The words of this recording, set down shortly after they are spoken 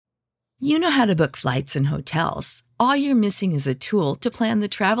You know how to book flights and hotels. All you're missing is a tool to plan the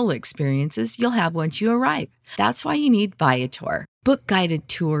travel experiences you'll have once you arrive. That's why you need Viator. Book guided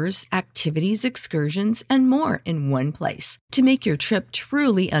tours, activities, excursions, and more in one place to make your trip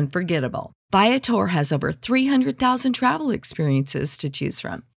truly unforgettable. Viator has over 300,000 travel experiences to choose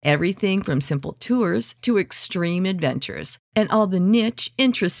from. Everything from simple tours to extreme adventures and all the niche,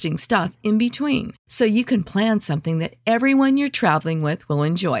 interesting stuff in between. So you can plan something that everyone you're traveling with will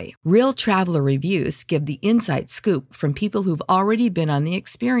enjoy. Real traveler reviews give the inside scoop from people who've already been on the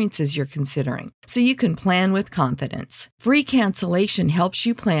experiences you're considering. So you can plan with confidence. Free cancellation helps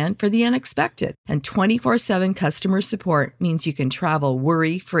you plan for the unexpected. And 24/7 customer support means you can travel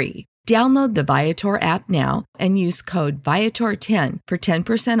worry-free. Download the Viator app now and use code Viator10 for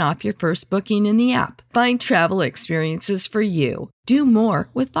 10% off your first booking in the app. Find travel experiences for you. Do more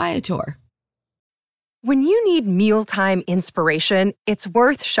with Viator. When you need mealtime inspiration, it's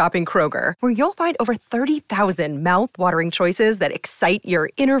worth shopping Kroger, where you'll find over 30,000 mouth-watering choices that excite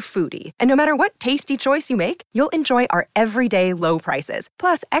your inner foodie. And no matter what tasty choice you make, you'll enjoy our everyday low prices,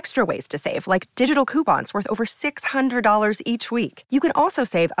 plus extra ways to save, like digital coupons worth over $600 each week. You can also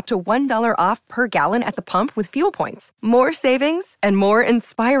save up to $1 off per gallon at the pump with fuel points. More savings and more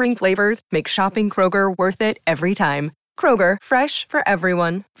inspiring flavors make shopping Kroger worth it every time. Kroger, fresh for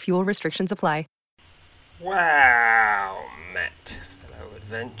everyone. Fuel restrictions apply. Wow, Matt, fellow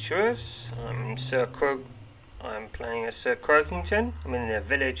adventurers. I'm playing as Sir Croakington. I'm in the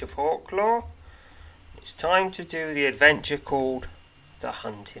village of Hawklaw. It's time to do the adventure called The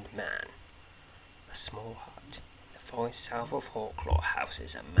Hunted Man. A small hut in the forest south of Hawklaw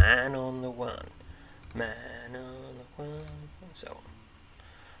houses a man on the run. Man on the run, and so on.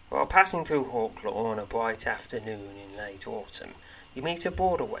 While passing through Hawklaw on a bright afternoon in late autumn, you meet a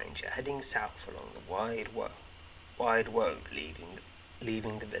border ranger heading south along the wide road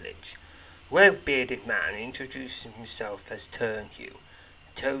leaving the village. A red-bearded man introduces himself as Turnhue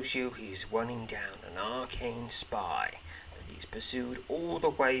and tells you he's running down an arcane spy that he's pursued all the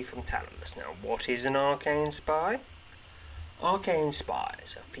way from Talonus. Now, what is an arcane spy? Arcane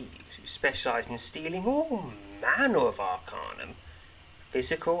spies are thieves who specialise in stealing all manner of arcanum,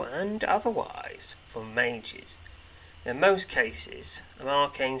 physical and otherwise, from mages. In most cases, an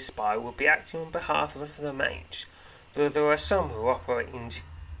arcane spy will be acting on behalf of the mage, though there are some who operate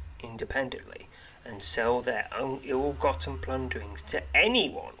independently and sell their own ill-gotten plunderings to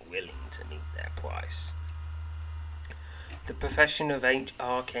anyone willing to meet their price. The profession of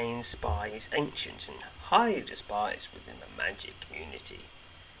arcane spy is ancient and highly despised within the magic community.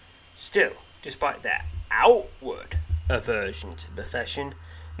 Still, despite their outward aversion to the profession,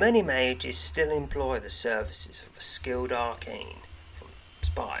 many mages still employ the services of a skilled arcane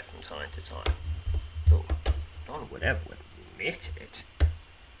spy from time to time, though none would ever admit it.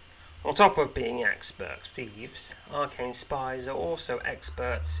 On top of being expert thieves, arcane spies are also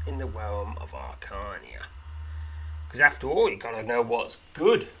experts in the realm of Arcania. Because after all, you gotta know what's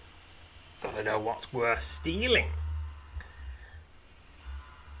good, gotta know what's worth stealing.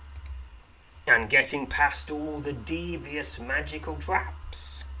 And getting past all the devious magical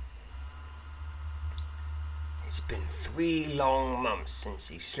traps. It's been 3 long months since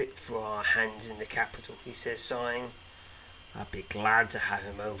he slipped through our hands in the capital, he says, sighing. I'd be glad to have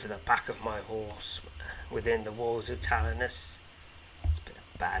him over the back of my horse within the walls of Talonus. It's been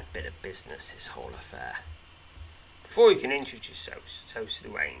a bad bit of business, this whole affair. Before you can introduce yourself to the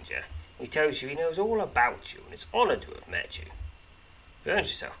ranger, he tells you he knows all about you and is honoured to have met you. You've earned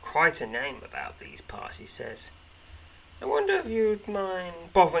yourself quite a name about these parts, he says. I wonder if you'd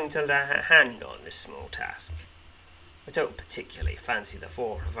mind bothering to lay a hand on this small task. I don't particularly fancy the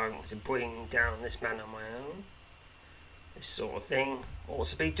thought of having to bring down this man on my own. This sort of thing ought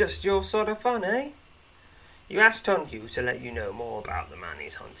to be just your sort of fun, eh? You asked Turnhue to let you know more about the man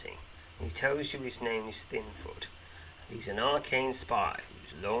he's hunting, and he tells you his name is Thinfoot, and he's an arcane spy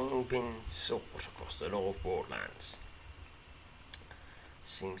who's long been sought across the North Broadlands.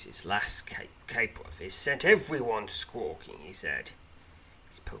 Seems his last caper of his sent everyone squawking, he said.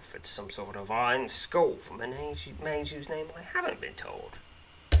 He's pilfered some sort of iron skull from a mage whose name I haven't been told.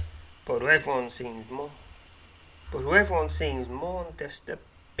 But everyone seems more than just a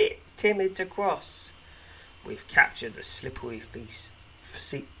bit timid to cross. We've captured the slippery thief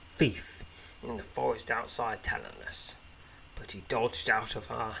in the forest outside Talonus, but he dodged out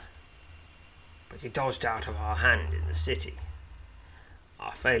of our hand in the city.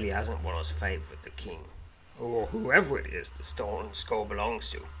 Our failure hasn't won us favour with the king, or whoever it is the stolen skull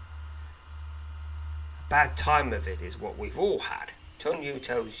belongs to. A bad time of it is what we've all had. Turnhue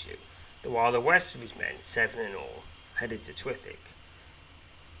tells you that while the rest of his men, 7 in all, headed to Twithick,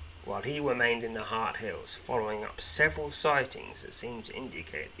 while he remained in the Hart Hills, following up several sightings that seemed to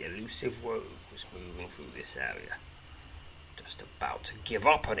indicate the elusive rogue was moving through this area. Just about to give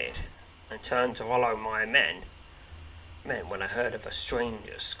up on it and turn to follow my men when I heard of a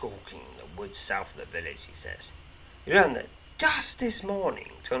stranger skulking in the woods south of the village, he says. You learn that just this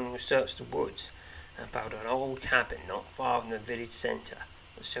morning, Tony searched the woods and found an old cabin not far from the village centre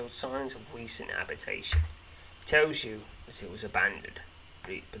that showed signs of recent habitation. He tells you that it was abandoned,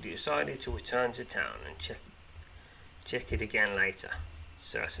 but he decided to return to town and check it again later,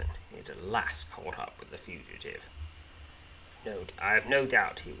 certain he had at last caught up with the fugitive. I have no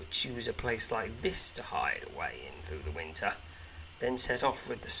doubt he would choose a place like this to hide away in through the winter, then set off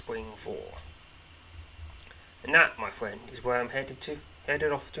with the spring thaw. And that, my friend, is where I'm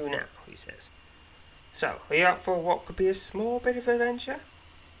headed off to now, he says. So, are you up for what could be a small bit of adventure?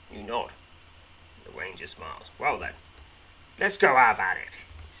 You nod. The ranger smiles. Well then, let's go have at it,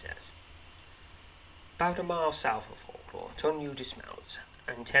 he says. About a mile south of Hawklaw, Tonyu dismounts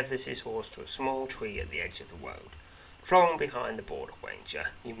and tethers his horse to a small tree at the edge of the road. Following behind the border ranger,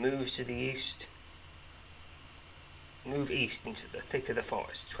 he moves east into the thick of the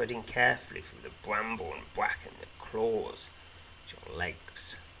forest, treading carefully through the bramble and bracken that claws your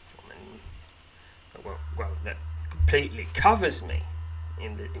legs that completely covers me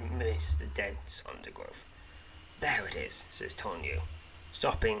amidst the dense undergrowth. There it is, says Tonyu,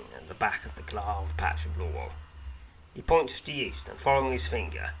 stopping at the back of the glove patch of laurel. He points to the east, and following his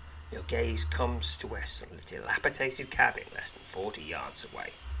finger, your gaze comes to rest on a dilapidated cabin less than 40 yards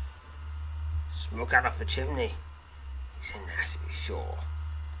away. Smoke out of the chimney. He's in there to be sure.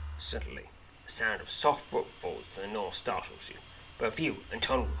 Suddenly, the sound of soft footfalls to the north startles you. Both you and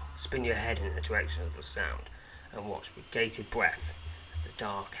Tonyu spin your head in the direction of the sound and watch with bated breath as a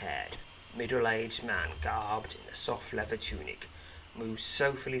dark-haired, middle-aged man garbed in a soft leather tunic moves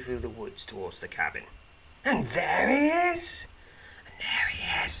softly through the woods towards the cabin. And there he is! And there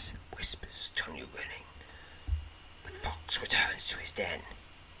he is! Whispers Tonyu, grinning. The fox returns to his den.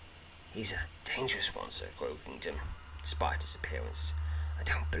 He's a dangerous one, Sir Croakington, despite his appearance. I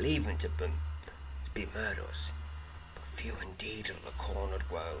don't believe him to be murderous, but few indeed are the cornered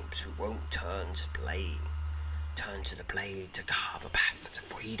rogues who won't turn to the blade to carve a path to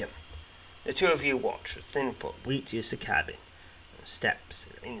freedom. The two of you watch as Thinfoot reaches the cabin and steps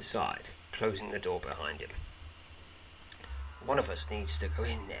inside, closing the door behind him. One of us needs to go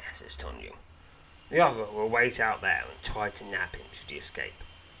in there, says Tonyu. The other will wait out there and try to nab him should he escape.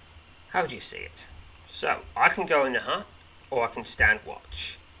 How do you see it? So, I can go in the hut, or I can stand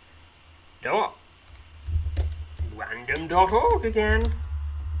watch. You know what? Random.org again.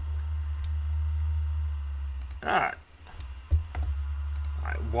 Alright.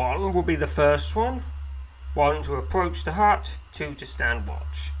 One will be the first one. 1 to approach the hut, 2 to stand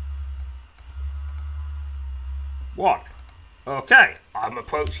watch. 1. Okay, I'm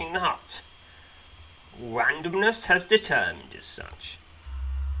approaching the hut. Randomness has determined as such.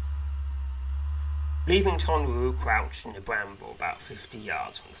 Leaving Tonyu crouched in the bramble about 50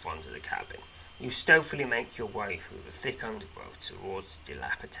 yards from the front of the cabin, you stealthily make your way through the thick undergrowth towards the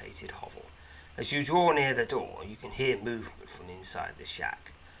dilapidated hovel. As you draw near the door, you can hear movement from inside the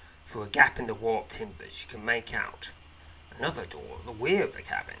shack. Through a gap in the warped timbers, you can make out another door at the rear of the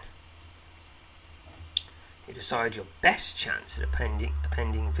cabin. You decide your best chance at appending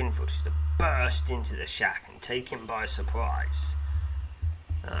Thinfoot is to burst into the shack and take him by surprise.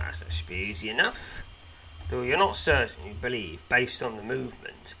 That should be easy enough. Though you're not certain, you believe, based on the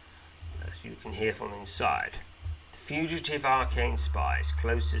movement, as you can hear from inside, the fugitive arcane spy is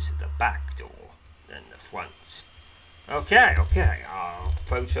closer to the back door than the front. Okay, I'll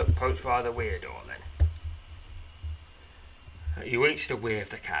approach via the rear door then. You reach the rear of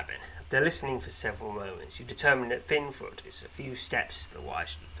the cabin. After listening for several moments, you determine that Thinfoot is a few steps to the right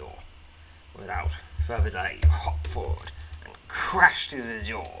of the door. Without further delay, you hop forward and crash through the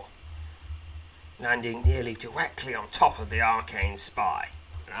door, landing nearly directly on top of the arcane spy.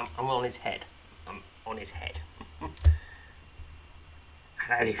 I'm on his head.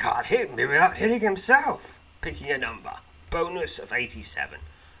 And he can't hit me without hitting himself. Picking a number. Bonus of 87.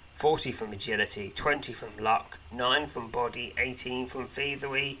 40 from agility, 20 from luck, 9 from body, 18 from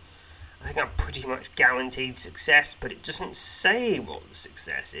thievery. I think I'm pretty much guaranteed success, but it doesn't say what the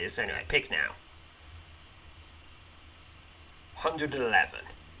success is. Anyway, pick now. 111.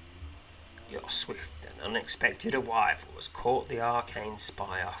 Your swift and unexpected arrival has caught the arcane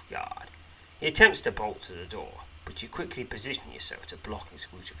spy off guard. He attempts to bolt to the door, but you quickly position yourself to block his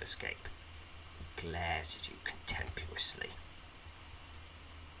route of escape. He glares at you contemptuously.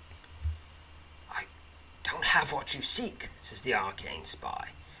 I don't have what you seek, says the arcane spy.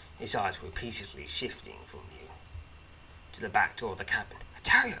 his eyes repeatedly shifting from you to the back door of the cabin. I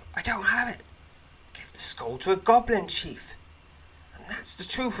tell you, I don't have it. I gave the skull to a goblin chief, and that's the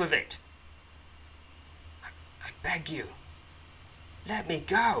truth of it. I beg you, let me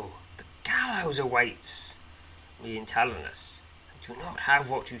go. The gallows awaits me in Talonus. I do not have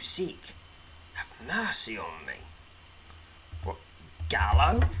what you seek. Have mercy on me. What,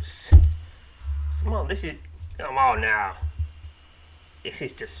 gallows? Come on now. This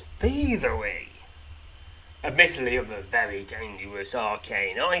is just thievery. Admittedly of a very dangerous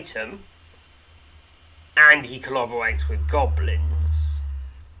arcane item. And he collaborates with goblins.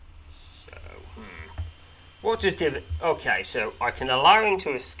 So, what does okay, so I can allow him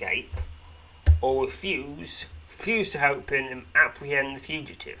to escape or refuse to help him apprehend the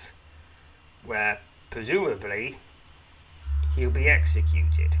fugitive, where presumably he'll be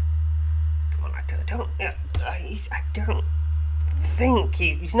executed. Come on, I don't think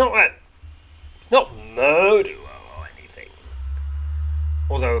he's not murderer or anything.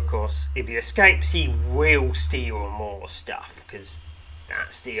 Although, of course, if he escapes, he will steal more stuff, because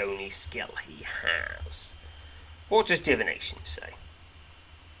that's the only skill he has. What does divination say?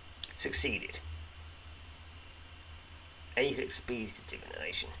 Succeeded. 8 XP's to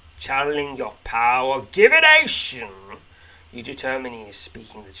divination. Channeling your power of divination, you determine he is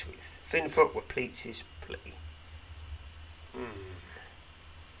speaking the truth. Finfoot repeats his plea.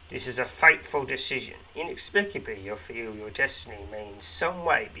 This is a fateful decision. Inexplicably, you feel your destiny may in some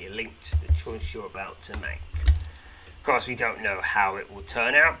way be linked to the choice you're about to make. Of course, we don't know how it will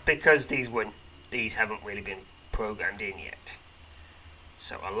turn out, because these haven't really been programmed in yet.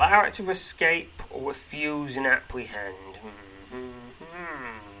 So allow it to escape or refuse and apprehend.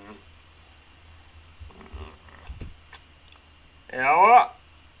 You know what?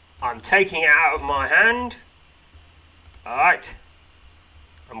 I'm taking it out of my hand. Alright.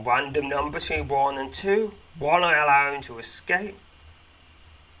 And random number between 1 and 2. 1, I allow him to escape.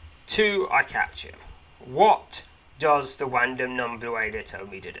 2, I capture him. What does the random number waiter tell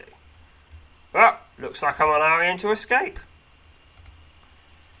me to do? Well, looks like I'm allowing him to escape.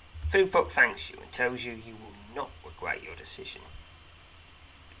 Finfoot thanks you and tells you you will not regret your decision.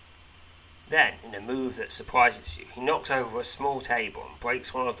 Then, in a move that surprises you, he knocks over a small table and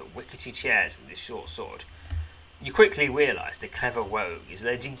breaks one of the rickety chairs with his short sword. You quickly realise the clever rogue is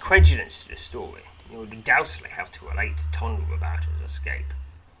led incredulous to the story, and you would undoubtedly have to relate to Tonru about his escape.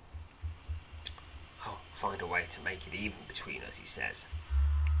 I'll find a way to make it even between us, he says.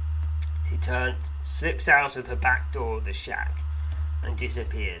 As he turns, slips out of the back door of the shack, and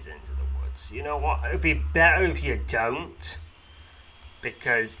disappears into the woods. You know what? It would be better if you don't.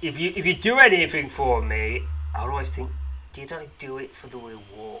 Because if you do anything for me, I'll always think, did I do it for the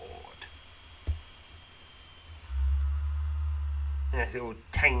reward? And it will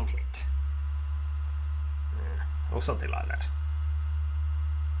taint it. Or something like that.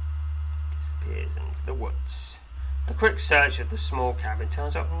 Disappears into the woods. A quick search of the small cabin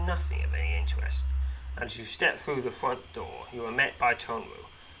turns up nothing of any interest. And as you step through the front door, you are met by Tonru,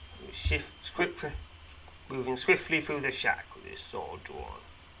 who moving swiftly through the shack with his sword drawn.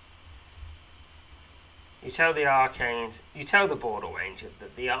 You tell the border ranger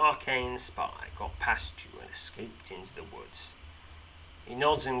that the arcane spy got past you and escaped into the woods. He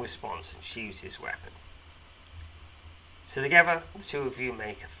nods in response and sheathes his weapon. So together, the two of you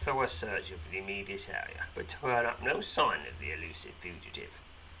make a thorough search of the immediate area, but turn up no sign of the elusive fugitive.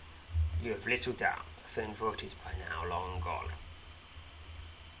 You have little doubt that Finfoot is by now long gone.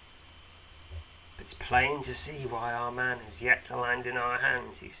 It's plain to see why our man has yet to land in our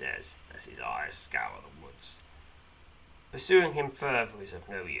hands, he says, as his eyes scour the woods. Pursuing him further is of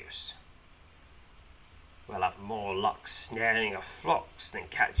no use. We'll have more luck snaring a fox than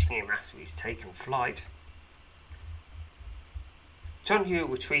catching him after he's taken flight. Tonru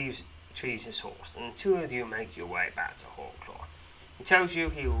retrieves his horse, and the two of you make your way back to Hawklaw. He tells you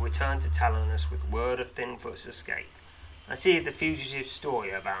he will return to Talonus with word of Finfoot's escape. I see the fugitive's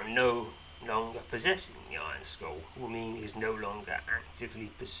story about no longer possessing the Iron Skull will mean he is no longer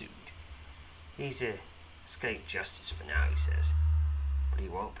actively pursued. He's escaped justice for now, he says, but he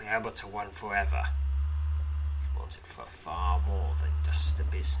won't be able to run forever. He's wanted for far more than just the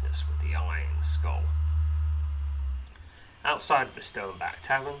business with the Iron Skull. Outside of the Stoneback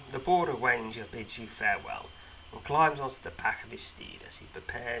Tavern, the border ranger bids you farewell and climbs onto the back of his steed as he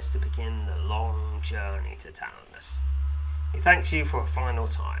prepares to begin the long journey to Talonus. He thanks you for a final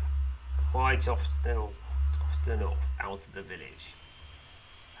time and rides off to the north, out of the village.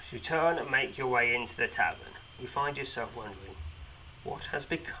 As you turn and make your way into the tavern, you find yourself wondering what has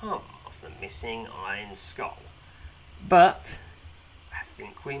become of the missing Iron Skull. But I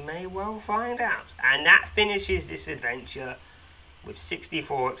think we may well find out. And that finishes this adventure with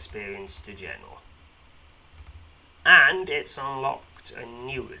 64 experience to General. And it's unlocked a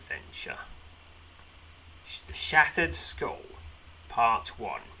new adventure. The Shattered Skull, Part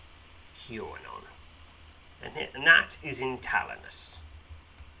 1, Huanon. And that is in Talonus.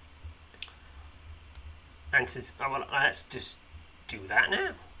 And says, oh, well, let's just do that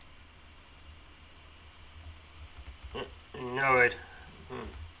now. No, it.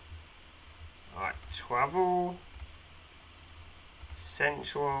 Alright, travel.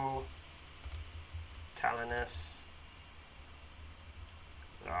 Central. Talonus.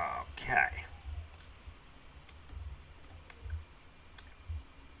 Okay.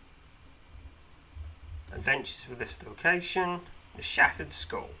 Adventures for this location. The Shattered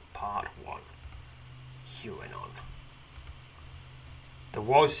Skull, Part 1. Huanon. The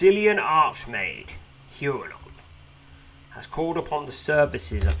Warzilian Archmaid, Huanon, has called upon the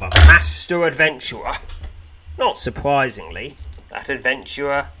services of a master adventurer. Not surprisingly, that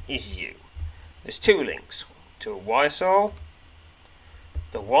adventurer is you. There's two links to Wysol.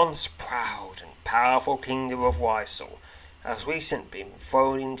 The once proud and powerful kingdom of Wysol has recently been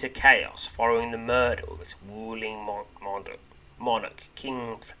thrown into chaos following the murder of its ruling monarch,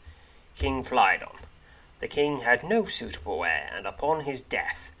 King Flydon. The king had no suitable heir, and upon his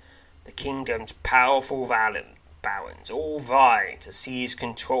death, the kingdom's powerful barons all vied to seize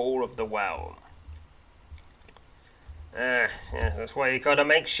control of the realm. Yes, that's why you gotta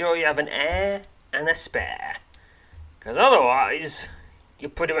make sure you have an heir and a spare, because otherwise, you're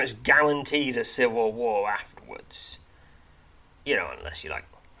pretty much guaranteed a civil war afterwards. You know, unless you,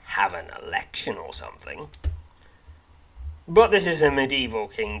 have an election or something. But this is a medieval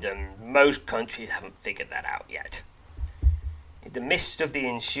kingdom. Most countries haven't figured that out yet. In the midst of the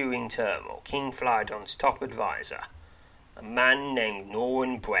ensuing turmoil, King Flydon's top advisor, a man named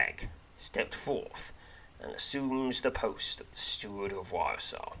Norrin Breg, stepped forth and assumes the post of the Steward of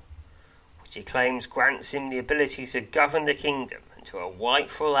Wysol, which he claims grants him the ability to govern the kingdom until a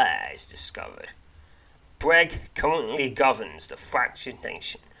rightful heir is discovered. Breg currently governs the fractured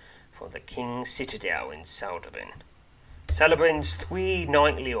nation from the King's Citadel in Celdabin. Celdabin's 3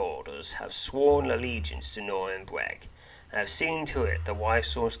 knightly orders have sworn allegiance to Norrin Breg and have seen to it that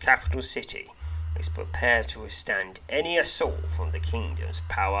Wysol's capital city is prepared to withstand any assault from the kingdom's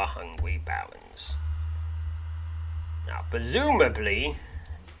power-hungry barons. Now, presumably,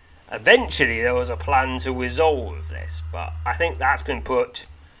 eventually there was a plan to resolve this, but I think that's been put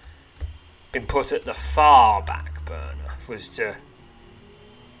at the far back burner, was to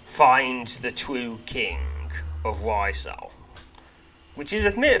find the true king of Wysol, which is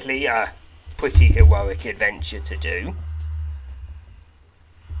admittedly a pretty heroic adventure to do.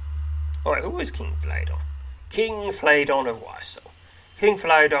 Alright, who is King Flydon? King Flydon of Wysol. King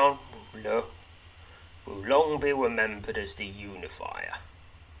Flydon will long be remembered as the unifier.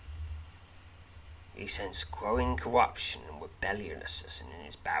 He sensed growing corruption and rebelliousness in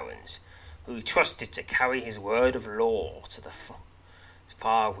his barons, who he trusted to carry his word of law to the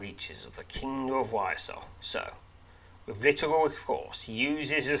far reaches of the kingdom of Wysol. So, with literal force, he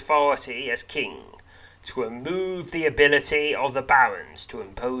uses his authority as king to remove the ability of the barons to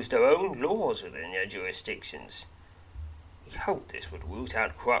impose their own laws within their jurisdictions. He hoped this would root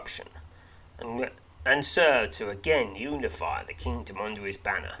out corruption and serve to again unify the kingdom under his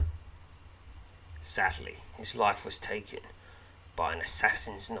banner. Sadly, his life was taken by an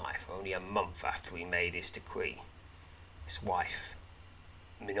assassin's knife only a month after he made his decree. His wife,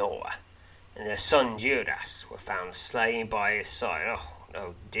 Minora, and their son Judas were found slain by his side.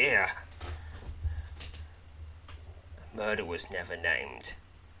 Oh dear. Murder was never named,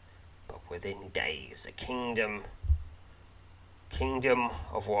 but within days the kingdom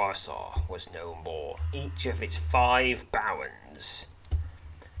of Wysol was no more. Each of its 5 barons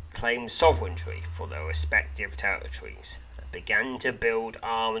claimed sovereignty for their respective territories and began to build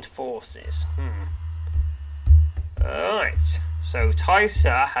armed forces. Alright, so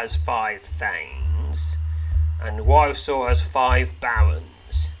Tysa has 5 thanes, and Wysol has 5 barons.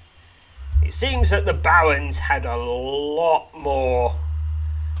 It seems that the barons had a lot more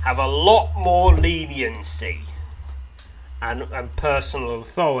leniency and personal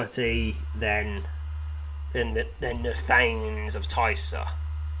authority than the thanes of Tysa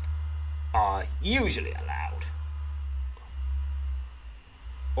are usually allowed,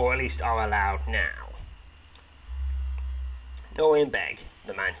 or at least are allowed now. Norrin Breg,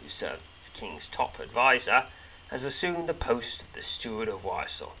 the man who served as King's top advisor, has assumed the post of the Steward of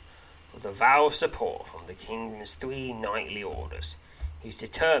Wysol. With a vow of support from the kingdom's 3 knightly orders, he is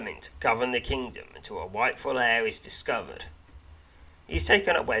determined to govern the kingdom until a rightful heir is discovered. He's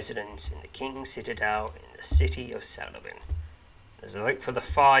taken up residence in the King's Citadel in the city of Celebin. There's a look for the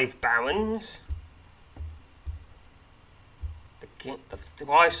 5 barons. The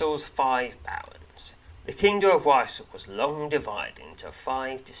Wysal's 5 barons. The kingdom of Wysal was long divided into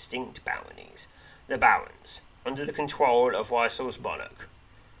 5 distinct baronies. The barons, under the control of Wysal's monarch,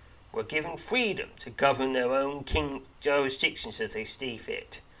 were given freedom to govern their own jurisdictions as they see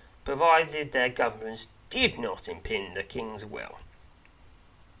fit, provided their governments did not impinge the king's will.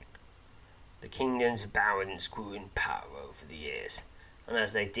 The kingdom's barons grew in power over the years, and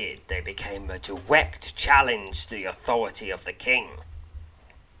as they did, they became a direct challenge to the authority of the king.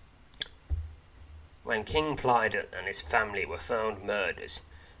 When King Plyden and his family were found murdered,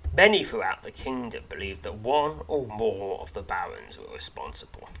 many throughout the kingdom believed that one or more of the barons were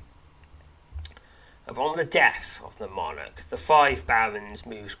responsible. Upon the death of the monarch, the 5 barons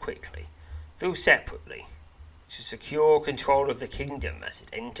moved quickly, though separately, to secure control of the kingdom as it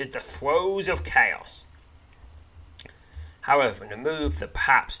entered the throes of chaos. However, in a move that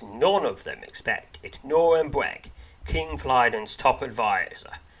perhaps none of them expected, Noran Breg, King Plyden's top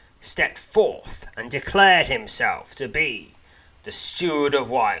advisor, stepped forth and declared himself to be the steward of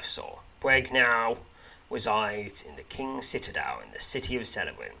Wysal. Breg now resides in the King's Citadel in the city of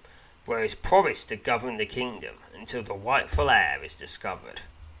Celebin, where he is promised to govern the kingdom until the rightful heir is discovered.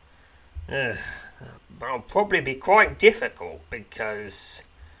 That'll probably be quite difficult because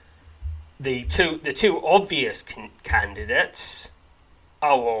the two obvious candidates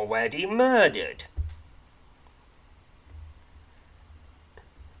are already murdered.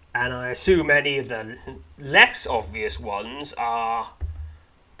 And I assume any of the less obvious ones are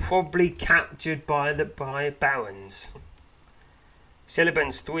probably captured by barons.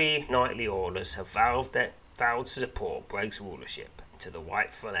 Celebin's 3 knightly orders have vowed to support Breg's rulership until the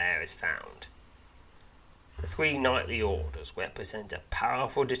rightful heir is found. The 3 knightly orders represent a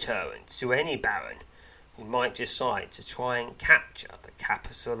powerful deterrent to any baron who might decide to try and capture the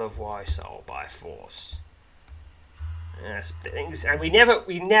capital of Wysal by force. Yes, and we've never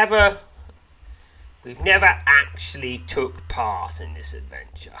actually took part in this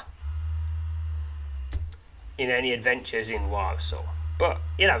adventure, in any adventures in Wysal. But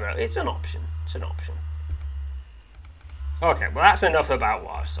you know, it's an option. Okay, well that's enough about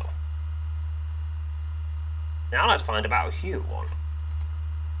Wysal. Now let's find out Huon.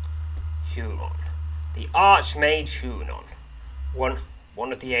 Huon, the Archmage Huon,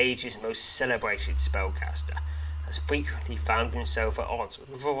 one of the age's most celebrated spellcaster, has frequently found himself at odds with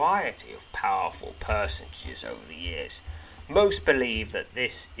a variety of powerful personages over the years. Most believe that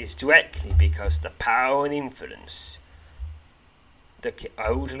this is directly because the power and influence the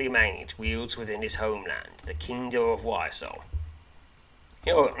elderly mage wields within his homeland, the kingdom of Wysal.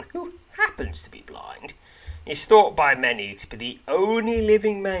 Huon, who happens to be blind, is thought by many to be the only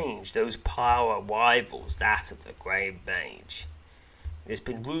living mage whose power rivals that of the Grey Mage. It has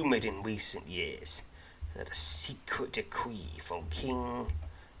been rumoured in recent years that a secret decree from King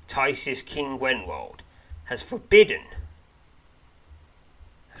Tysus King Gwenwald has forbidden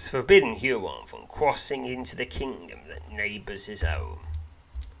Huon from crossing into the kingdom that neighbours his own.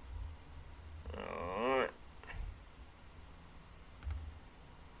 Alright.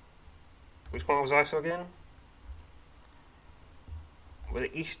 Which one was I again? Was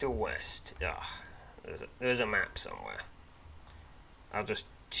it east or west? There's a map somewhere. I'll just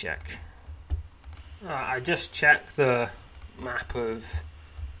check. I just checked the map of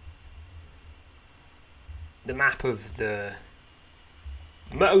the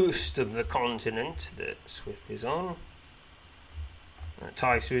most of the continent that Swift is on,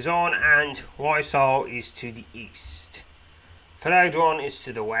 Tysu is on, and Wysal is to the east. Felodron is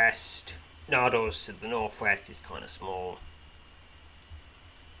to the west. Nardos to the northwest is kind of small.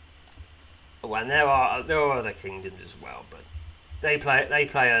 Oh, and there are other kingdoms as well, but they play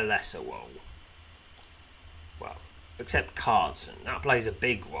a lesser role. Well, except Carson, that plays a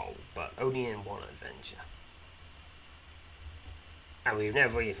big role, but only in one adventure. And we've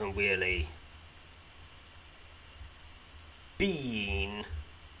never even really been,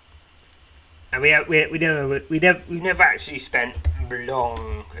 and we've never actually spent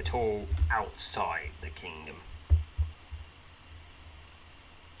long at all outside the kingdom.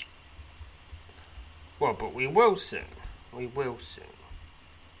 Well, but we will soon.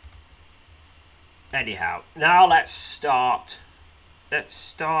 Anyhow, now let's start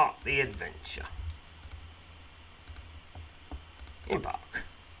the adventure. Embark.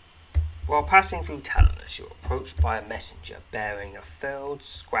 While passing through Talanis, you're approached by a messenger bearing a furled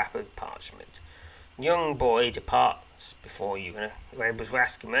scrap of parchment. The young boy departs before you are able to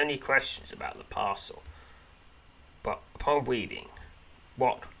ask him any questions about the parcel, but upon reading,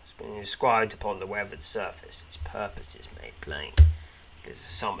 what has been inscribed upon the weathered surface. Its purpose is made plain. It is a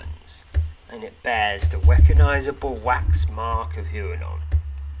summons, and it bears the recognisable wax mark of Huron,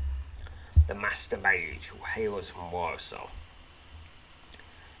 the master mage who hails from Warsaw.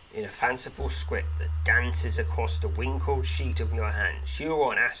 In a fanciful script that dances across the wrinkled sheet of your hand,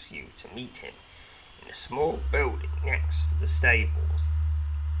 Huron asks you to meet him in a small building next to the stables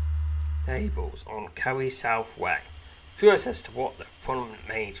on Curry South Way. Curious as to what the prominent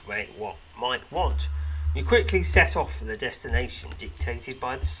mage might want, you quickly set off for the destination dictated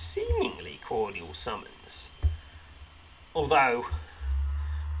by the seemingly cordial summons. Although,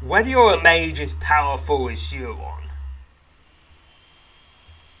 whether you're a mage as powerful as Huron,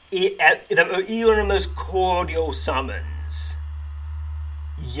 even the most cordial summons,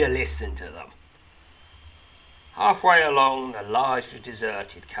 you listen to them. Halfway along the largely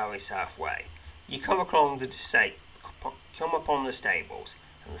deserted Curry South Way, you come upon the stables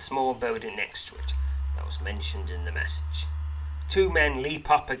and the small building next to it that was mentioned in the message. Two men leap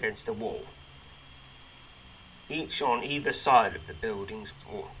up against the wall, each on either side of the building's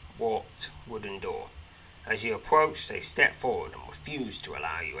warped wooden door. As you approach, they step forward and refuse to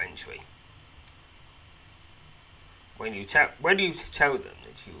allow you entry. When you tell them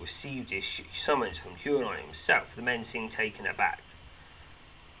that you received a summons from Huron himself, the men seem taken aback,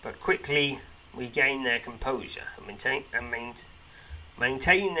 but quickly regain their composure and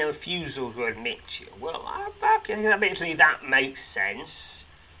maintain their refusal to admit you. Well, admittedly, that makes sense.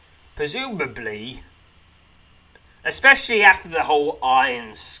 Presumably, especially after the whole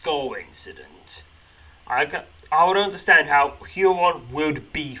Iron Skull incident, I would understand how Huron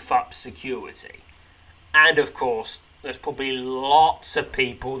would beef up security. And of course, there's probably lots of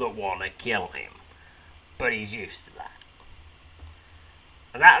people that want to kill him. But he's used to that.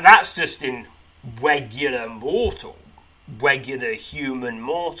 And that's just in regular human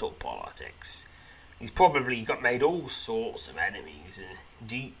mortal politics. He's probably made all sorts of enemies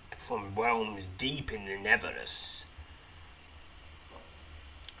from realms deep in the Neverness.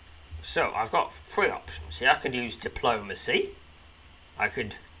 So, I've got three options here. I could use diplomacy. I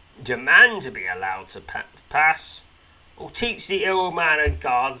could demand to be allowed to pass. Or teach the ill-mannered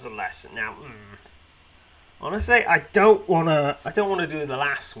guards a lesson. Now, honestly, I don't want to do the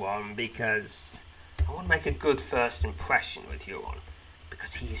last one because I want to make a good first impression with Huron.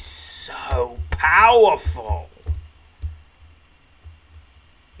 Because he is so powerful.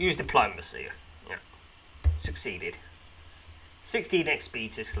 Use diplomacy. Yeah. Succeeded. 16 XP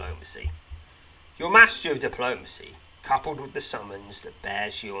to diplomacy. Your master of diplomacy, coupled with the summons that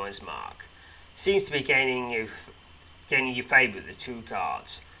bears Huron's mark, seems to be gaining you favour with the two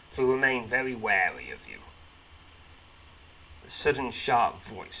guards, who remain very wary of you. A sudden sharp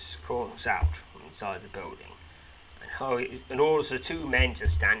voice calls out from inside the building, and orders the two men to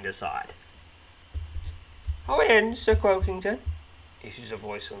stand aside. "Hurry in, Sir Croakington," issues a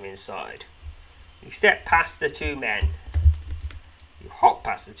voice from inside. You hop past the two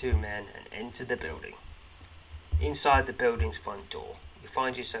men and enter the building. Inside the building's front door, you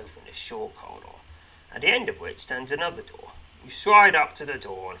find yourself in a short corridor, at the end of which stands another door. You stride up to the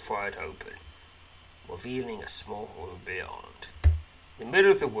door and throw it open, revealing a small room beyond. In the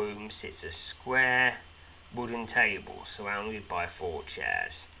middle of the room sits a square wooden table surrounded by 4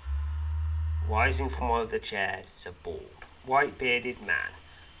 chairs. Rising from one of the chairs is a bald, white-bearded man,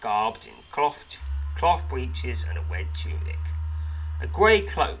 garbed in cloth breeches and a red tunic. A grey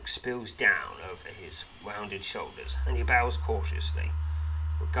cloak spills down over his rounded shoulders, and he bows cautiously,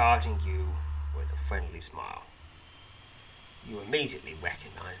 regarding you with a friendly smile. You immediately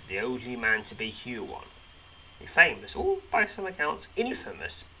recognise the elderly man to be Huron, a famous, or by some accounts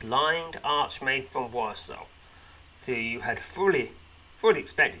infamous, blind archmage from Warsaw, though you had fully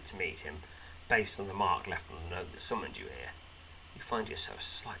expected to meet him based on the mark left on the note that summoned you here. You find yourself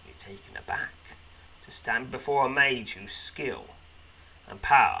slightly taken aback to stand before a mage whose skill and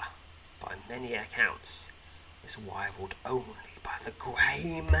power, by many accounts, is rivaled only by the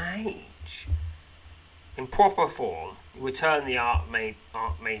Grey Mage. In proper form, you return the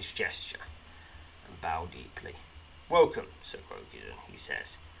Archmage's gesture and bow deeply. "Welcome, Sir Croakington," he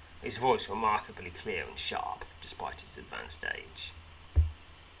says, his voice remarkably clear and sharp, despite his advanced age.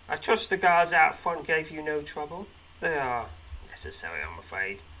 "I trust the guards out front gave you no trouble? They are necessary, I'm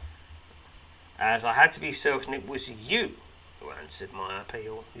afraid, as I had to be certain it was you who answered my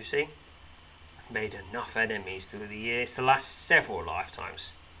appeal. You see, I've made enough enemies through the years to last several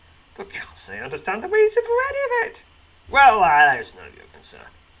lifetimes. But can't say I understand the reason for any of it. Well, that is none of your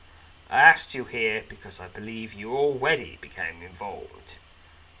concern. I asked you here because I believe you already became involved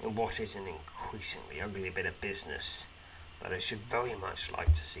in what is an increasingly ugly bit of business that I should very much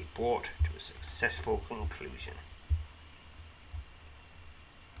like to see brought to a successful conclusion.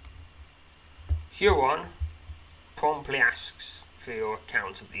 Huron promptly asks for your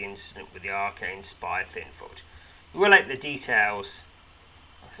account of the incident with the arcane spy Thinfoot. You relate the details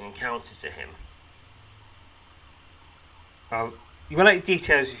of the encounter to him. You relate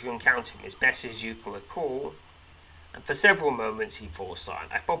details of your encounter him as best as you can recall, and for several moments he falls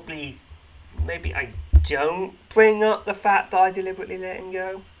silent. Maybe I don't bring up the fact that I deliberately let him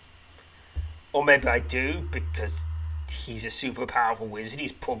go. Or maybe I do, because he's a super powerful wizard.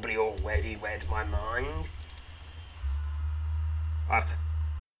 He's probably already read my mind.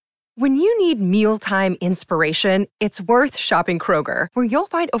 When you need mealtime inspiration, it's worth shopping Kroger, where you'll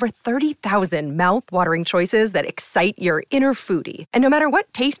find over 30,000 mouth-watering choices that excite your inner foodie. And no matter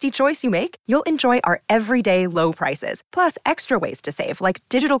what tasty choice you make, you'll enjoy our everyday low prices, plus extra ways to save, like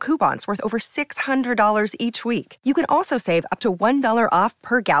digital coupons worth over $600 each week. You can also save up to $1 off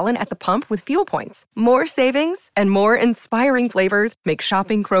per gallon at the pump with fuel points. More savings and more inspiring flavors make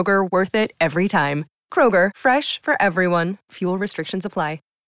shopping Kroger worth it every time. Kroger, fresh for everyone. Fuel restrictions apply.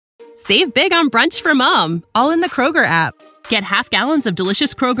 Save big on brunch for mom, all in the Kroger app. Get half gallons of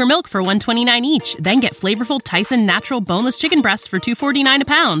delicious Kroger milk for $1.29 each. Then get flavorful Tyson natural boneless chicken breasts for $2.49 a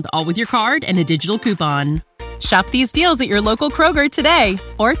pound, all with your card and a digital coupon. Shop these deals at your local Kroger today,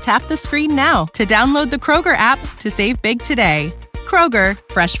 or tap the screen now to download the Kroger app to save big today. Kroger,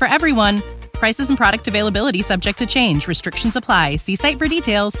 fresh for everyone. Prices and product availability subject to change. Restrictions apply. See site for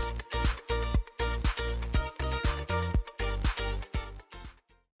details.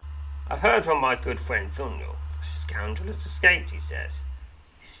 I've heard from my good friend Thunel. The scoundrel has escaped, he says.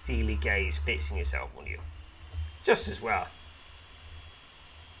 His steely gaze fixing itself on you. Just as well.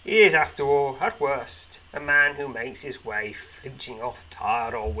 He is, after all, at worst, a man who makes his way flinching off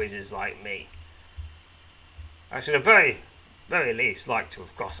tired old wizards like me. I should have very least liked to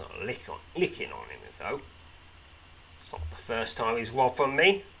have gotten a licking on him, though. It's not the first time he's robbed from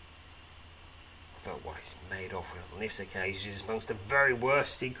me. Although what he's made off with on this occasion is amongst the very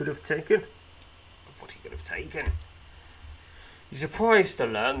worst he could have taken. Of what he could have taken. You're surprised to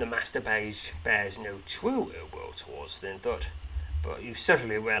learn the Master Mage bears no true ill will towards Thinfoot, but you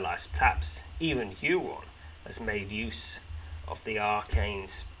certainly realise perhaps even Huron has made use of the arcane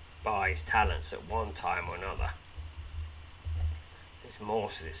spy's talents at one time or another. There's more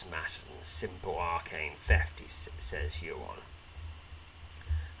to this matter than simple arcane theft, says Huron,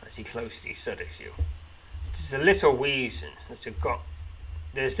 as he closely studies you. There's little reason that a goblin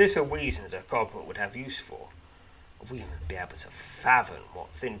would have use for, or even be able to fathom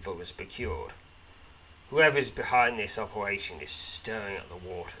what Thinfoot has procured. Whoever's behind this operation is stirring up the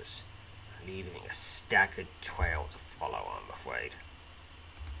waters, and leaving a staggered trail to follow, I'm afraid.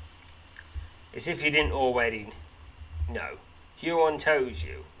 As if you didn't already know, Huron tells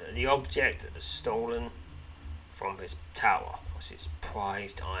you that the object that was stolen from his tower was his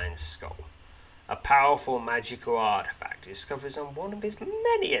prized iron skull, a powerful magical artifact discovered on one of his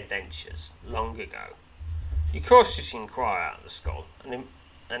many adventures long ago. You cautiously inquire out the skull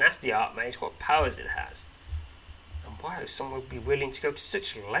and ask the Archmage what powers it has, and why someone would be willing to go to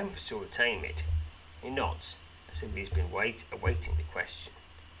such lengths to obtain it. He nods, as if he's been awaiting the question.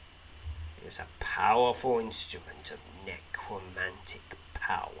 It is a powerful instrument of necromantic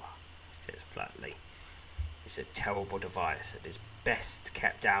power, he says flatly. It's a terrible device that is best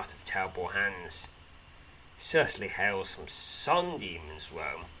kept out of terrible hands. It certainly hails from Sun Demon's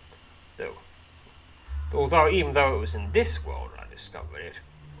realm, even though it was in this world I discovered it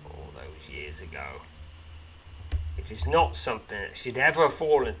all those years ago. It is not something that should ever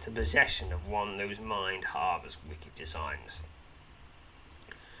fall into possession of one whose mind harbours wicked designs,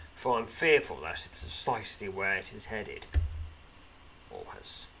 for I'm fearful that it is precisely where it is headed, or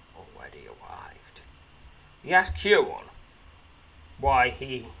has already arrived. You ask Huron why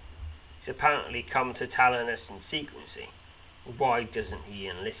he's apparently come to Talonus in secrecy. Why doesn't he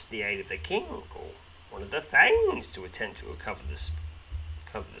enlist the aid of the king, or one of the Thanes, to attempt to recover the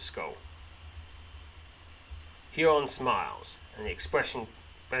skull? Huron smiles, and the expression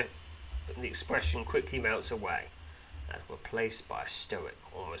quickly melts away, as replaced by a stoic,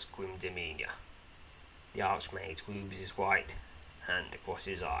 almost grim demeanour. The Archmage moves his right hand across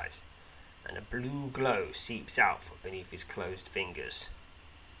his eyes, and a blue glow seeps out from beneath his closed fingers.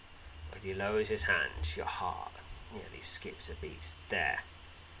 When he lowers his hand, your heart nearly skips a beat. There,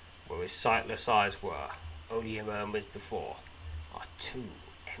 where his sightless eyes were, only a moment before, are two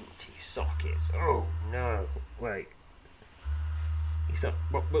empty sockets. Oh no, wait. He's not.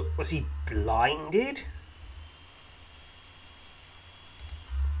 Was he blinded?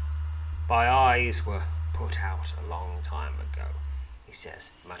 My eyes were put out a long time ago, he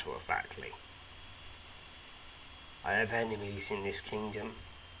says matter-of-factly. I have enemies in this kingdom,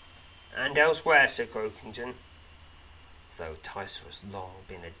 and elsewhere, Sir Croakington, though Tyso has long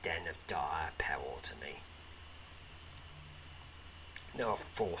been a den of dire peril to me. There are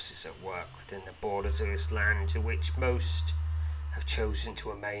forces at work within the borders of this land to which most have chosen to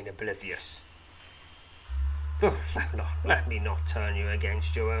remain oblivious. Though let me not turn you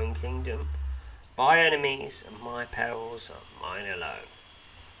against your own kingdom. My enemies and my perils are mine alone.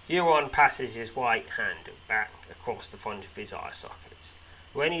 Huron passes his right hand back across the front of his eye sockets.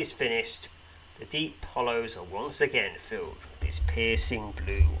 When he is finished, the deep hollows are once again filled with his piercing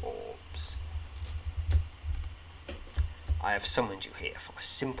blue orbs. I have summoned you here for a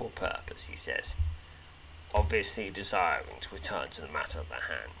simple purpose, he says, obviously desiring to return to the matter of the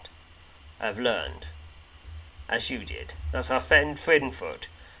hand. I have learned, as you did, that our friend Finfoot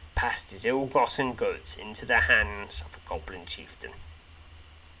passed his ill-gotten goods into the hands of a goblin chieftain.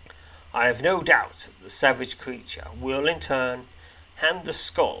 I have no doubt that the savage creature will in turn hand the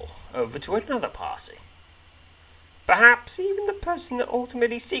skull over to another party. Perhaps even the person that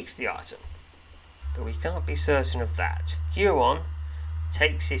ultimately seeks the item. Though we can't be certain of that. Huron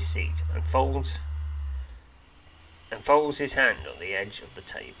takes his seat and folds his hand on the edge of the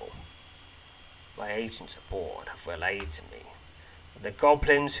table. My agents aboard have relayed to me that the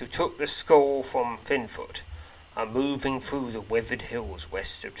goblins who took the skull from Finfoot are moving through the withered hills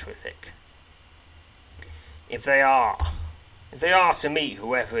west of Trithik. If they are to meet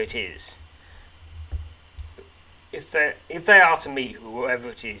whoever it is, if they are to meet whoever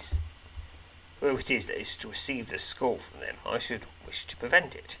it is that is to receive the skull from them, I should wish to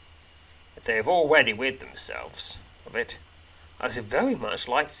prevent it. If they have already rid themselves of it, I should very much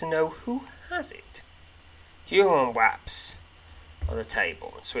like to know who has it. Huron raps on the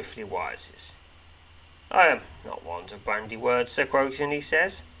table and swiftly rises. I am not one to brandy words, Sir Croakington, he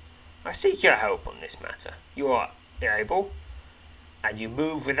says. I seek your help on this matter. You are able, and you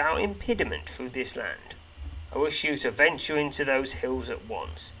move without impediment through this land. I wish you to venture into those hills at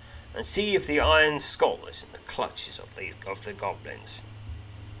once, and see if the iron skull is in the clutches of the goblins.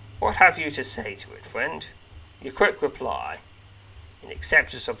 What have you to say to it, friend? Your quick reply, in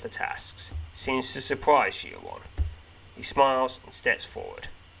acceptance of the tasks, seems to surprise you one. He smiles and steps forward,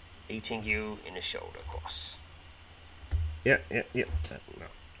 meeting you in a shoulder cross. Yep.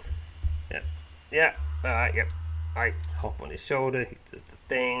 I hop on his shoulder, he does the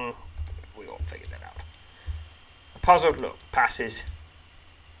thing. We all figured that out. A puzzled look passes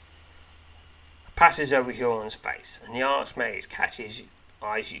over Huron's face, and the Archmage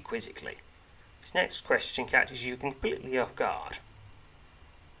eyes you quizzically. His next question catches you completely off guard.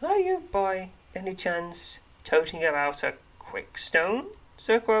 Are you, by any chance, toting about a quickstone,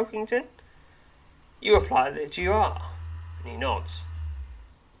 Sir Croakington? You reply that you are, and he nods.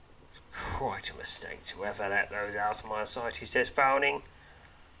 It's quite a mistake to ever let those out of my sight, he says, frowning.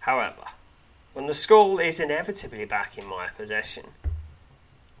 However, when the skull is inevitably back in my possession,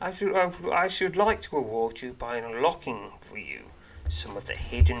 I should like to reward you by unlocking for you some of the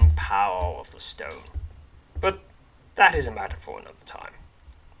hidden power of the stone. But that is a matter for another time.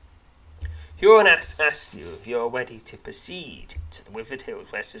 Huron asks you if you are ready to proceed to the withered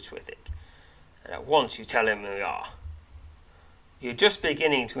hills west of Trithik, and at once you tell him we are. You're just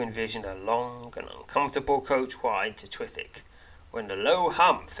beginning to envision a long and uncomfortable coach ride to Trithik, when a low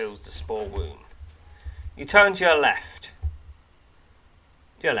hum fills the small room. You turn to your left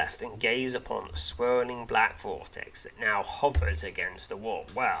and gaze upon the swirling black vortex that now hovers against the wall.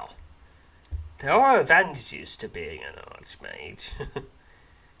 Well, there are advantages to being an Archmage.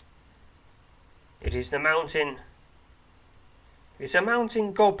 It's a mountain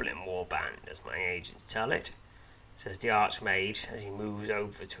goblin warband, as my agents tell it, says the Archmage as he moves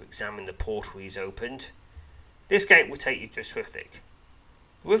over to examine the portal he's opened. This gate will take you to Trithik.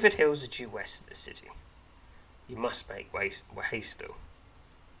 The withered hills are due west of the city. You must make haste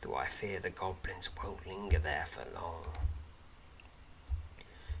though I fear the goblins won't linger there for long.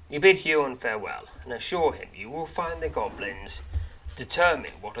 You bid Huron farewell and assure him you will find the goblins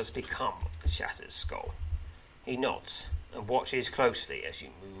determine what has become of the shattered skull. He nods and watches closely as you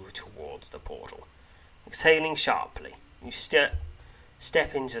move towards the portal. Exhaling sharply, you step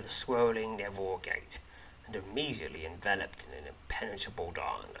into the swirling Nevor gate and immediately enveloped in an impenetrable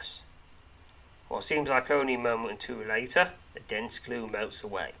darkness. What seems like only a moment or two later, the dense gloom melts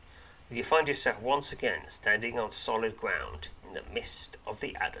away, and you find yourself once again standing on solid ground in the midst of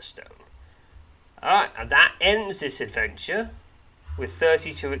the Adderstone. Alright, and that ends this adventure with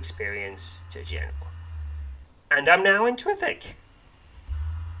 32 experience to General. And I'm now in Trithik.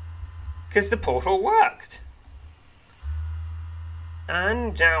 because the portal worked.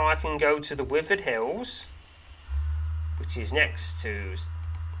 And now I can go to the Withered Hills, which is near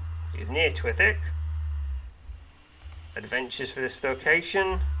Twithick. Adventures for this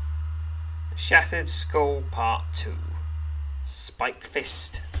location. Shattered Skull Part 2.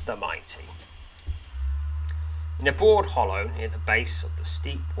 Spikefist the Mighty. In a broad hollow near the base of the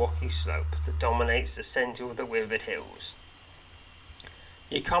steep rocky slope that dominates the centre of the Withered Hills,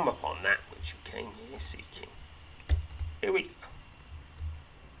 you come upon that which you came here seeking. Here we go.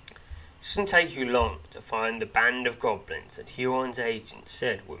 It doesn't take you long to find the band of goblins that Huron's agent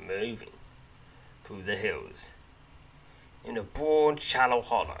said were moving through the hills. In a broad, shallow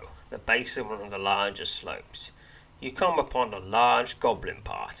hollow, the base of one of the larger slopes, you come upon a large goblin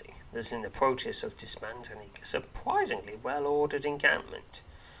party that's in the process of dismantling a surprisingly well-ordered encampment.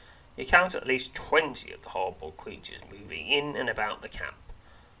 You count at least 20 of the horrible creatures moving in and about the camp,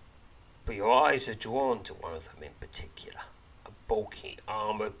 but your eyes are drawn to one of them in particular, a bulky,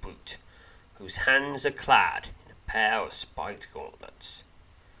 armoured brute, whose hands are clad in a pair of spiked gauntlets.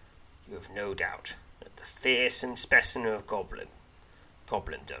 You have no doubt that the fearsome specimen of goblindom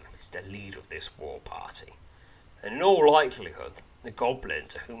is the leader of this war party, and in all likelihood the goblin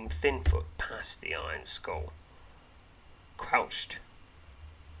to whom Thinfoot passed the Iron Skull. Crouched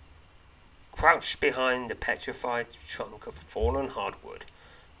behind the petrified trunk of fallen hardwood,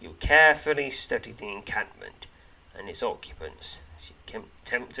 you carefully study the encampment and its occupants as you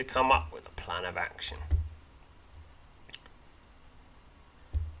attempt to come up with a plan of action.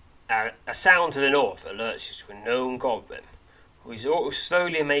 A sound to the north alerts you to a known goblin, who is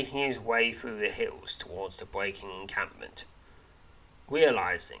slowly making his way through the hills towards the breaking encampment.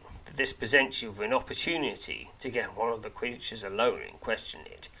 Realizing that this presents you with an opportunity to get one of the creatures alone and question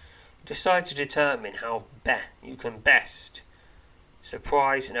it, you decide to determine how you can best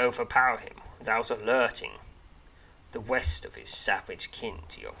surprise and overpower him without alerting the rest of his savage kin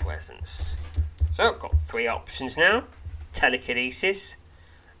to your presence. So I've got 3 options now: telekinesis,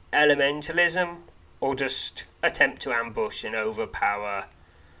 elementalism, or just attempt to ambush and overpower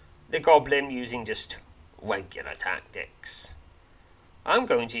the goblin using just regular tactics. I'm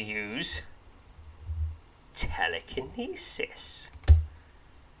going to use telekinesis.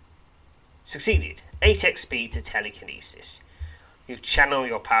 Succeeded. 8 XP to telekinesis. You channel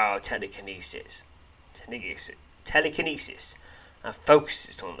your power of telekinesis and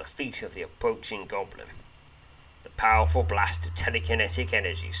focuses on the feet of the approaching goblin. The powerful blast of telekinetic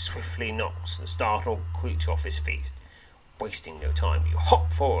energy swiftly knocks the startled creature off his feet. Wasting no time, you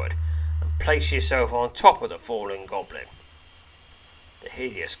hop forward and place yourself on top of the fallen goblin. The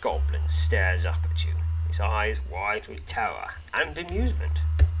hideous goblin stares up at you, his eyes wide with terror and amusement.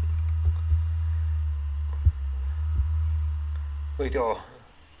 With your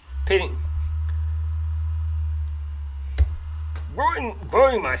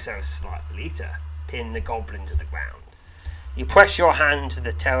growing myself slightly to pin the goblin to the ground, you press your hand to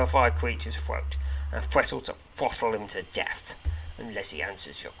the terrified creature's throat and threaten to throttle him to death unless he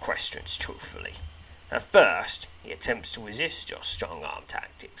answers your questions truthfully. At first, he attempts to resist your strong-arm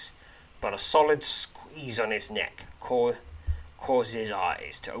tactics, but a solid squeeze on his neck causes his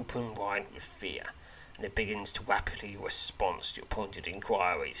eyes to open wide with fear, and it begins to rapidly respond to your pointed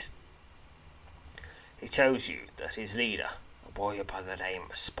inquiries. He tells you that his leader, a warrior by the name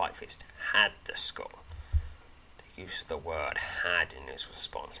of Spikefist, had the skull. The use of the word "had" in his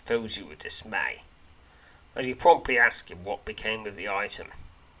response fills you with dismay, as you promptly ask him what became of the item.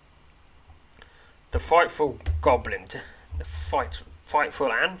 The frightful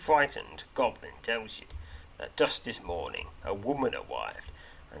and frightened goblin tells you that just this morning a woman arrived,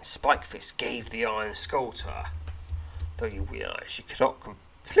 and Spikefist gave the Iron Skull to her. Though you realise you cannot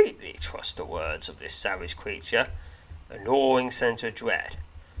completely trust the words of this savage creature, a gnawing sense of dread,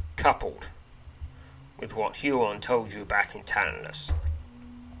 coupled with what Huron told you back in Tantalus,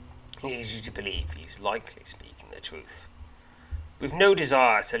 leads you to believe he's likely speaking the truth. With no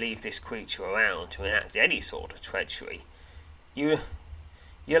desire to leave this creature around to enact any sort of treachery, you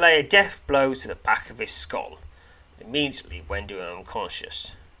lay a death blow to the back of his skull, and immediately render him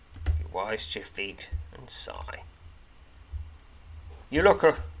unconscious. You rise to your feet and sigh. You look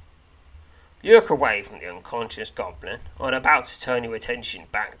away from the unconscious goblin, and are about to turn your attention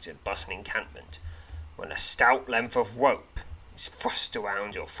back to the bustling encampment, when a stout length of rope is thrust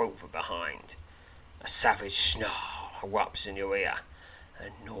around your throat from behind. A savage snarl erupts in your ear, a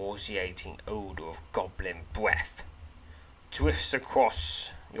nauseating odour of goblin breath drifts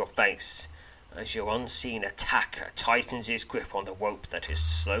across your face as your unseen attacker tightens his grip on the rope that is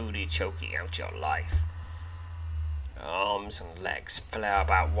slowly choking out your life. Her arms and legs flare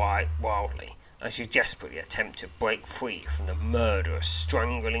about wildly as you desperately attempt to break free from the murderous,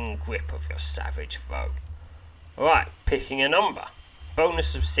 strangling grip of your savage foe. Alright, picking a number.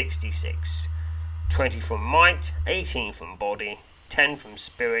 Bonus of 66. 20 from might, 18 from body, 10 from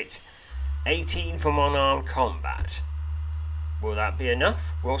spirit, 18 from unarmed combat. Will that be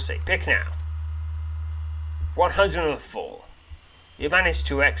enough? We'll see. Pick now. 104. You manage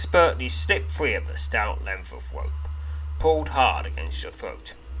to expertly slip free of the stout length of rope, pulled hard against your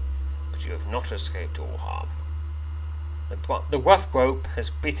throat, but you have not escaped all harm. The rough rope has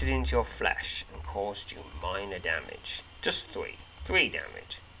bitten into your flesh and caused you minor damage. Just 3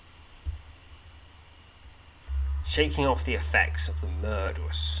 damage. Shaking off the effects of the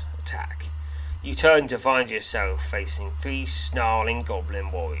murderous attack, you turn to find yourself facing 3 snarling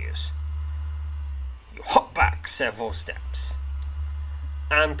goblin warriors. You hop back several steps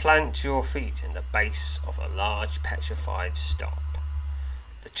and plant your feet in the base of a large petrified stump.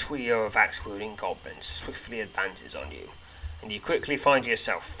 The trio of axe-wielding goblins swiftly advances on you, and you quickly find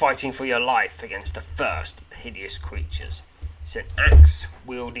yourself fighting for your life against the first of the hideous creatures. It's an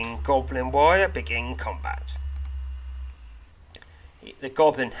axe-wielding goblin warrior. Begin combat. The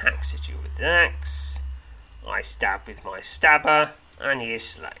goblin hacks at you with an axe. I stab with my stabber, and he is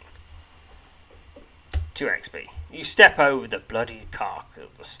slain. 2 XP. You step over the bloodied carcass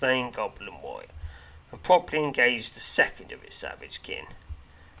of the slain goblin warrior and promptly engage the second of his savage kin.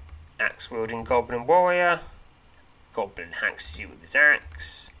 Axe-wielding goblin warrior. Goblin hacks at you with his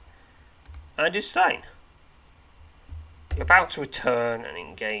axe and is slain. You're about to return and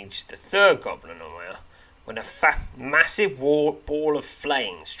engage the third goblin warrior when a massive ball of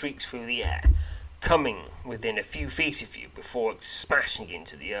flame streaks through the air, coming within a few feet of you before smashing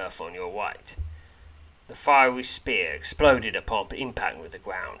into the earth on your right. The fiery spear exploded upon impact with the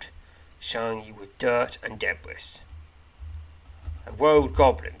ground, showing you with dirt and debris. A rogue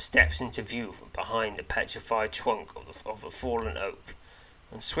goblin steps into view from behind the petrified trunk of the fallen oak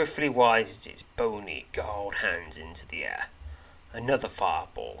and swiftly rises its bony, gnarled hands into the air. Another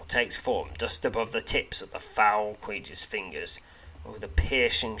fireball takes form just above the tips of the foul creature's fingers, and with a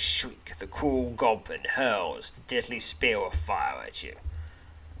piercing shriek, the cruel goblin hurls the deadly spear of fire at you.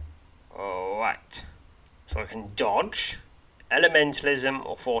 Alright, so I can dodge, elementalism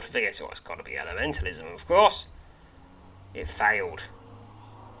or fortification. Well, it's got to be elementalism, of course. It failed.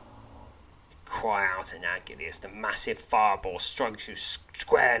 You cry out in agony as the massive fireball strikes you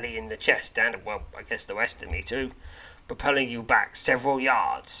squarely in the chest and, well, I guess the rest of me too, propelling you back several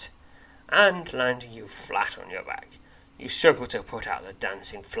yards and landing you flat on your back. You struggle to put out the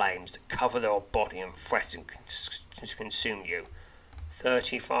dancing flames that cover your body and threaten to consume you.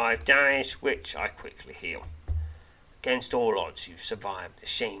 35 damage, which I quickly heal. Against all odds, you survived the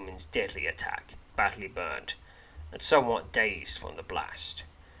shaman's deadly attack, badly burned, and somewhat dazed from the blast.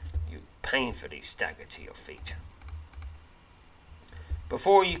 You painfully stagger to your feet.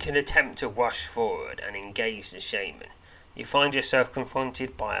 Before you can attempt to rush forward and engage the shaman, you find yourself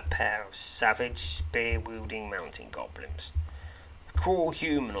confronted by a pair of savage, spear-wielding mountain goblins. The cruel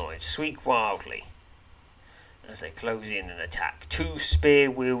humanoids shriek wildly as they close in and attack. 2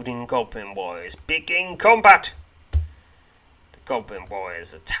 spear-wielding goblin warriors begin combat. The goblin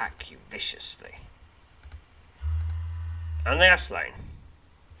warriors attack you viciously, and they are slain.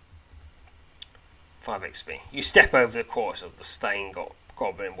 5 XP. You step over the corpse of the slain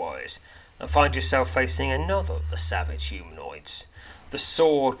goblin warriors and find yourself facing another of the savage humanoids. The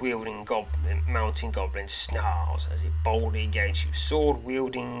sword-wielding mountain goblin snarls as it boldly engages you.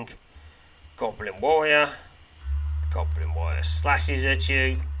 Sword-wielding goblin warrior. The goblin warrior slashes at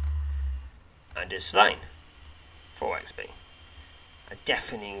you and is slain. 4 XP. A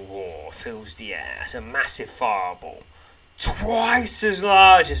deafening roar fills the air as a massive fireball, twice as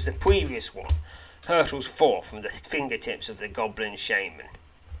large as the previous one, hurtles forth from the fingertips of the goblin shaman.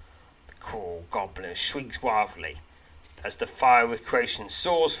 The cruel goblin shrieks wildly as the fiery creation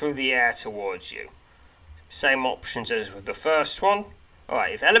soars through the air towards you. Same options as with the first one.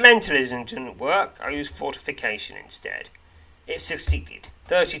 Alright, if elementalism didn't work, I used fortification instead. It succeeded.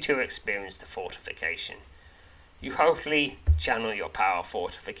 32 experience to fortification. You hopefully channel your power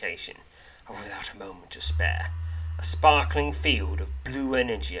fortification, and without a moment to spare, a sparkling field of blue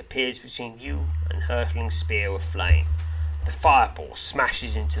energy appears between you and hurtling spear of flame. The fireball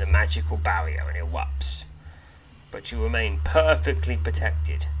smashes into the magical barrier and erupts, but you remain perfectly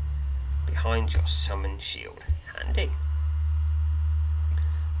protected behind your summoned shield. Handy.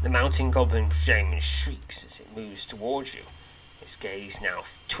 The mountain goblin shaman shrieks as it moves towards you, its gaze now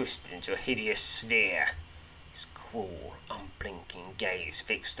twisted into a hideous sneer, its cruel, unblinking gaze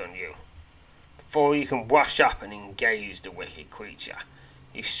fixed on you. Before he can rush up and engage the wicked creature,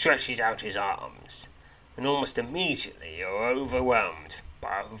 he stretches out his arms, and almost immediately you are overwhelmed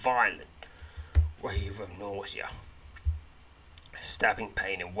by a violent wave of nausea. A stabbing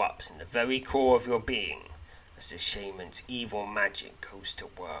pain erupts in the very core of your being as the shaman's evil magic goes to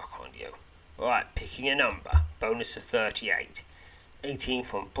work on you. Alright, picking a number. Bonus of 38. 18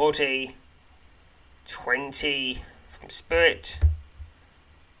 from body, 20 from spirit,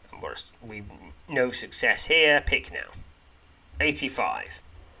 and we no success here. Pick now. 85.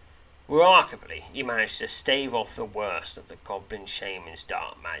 Remarkably, you managed to stave off the worst of the goblin shaman's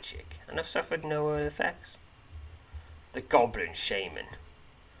dark magic and have suffered no ill effects. The goblin shaman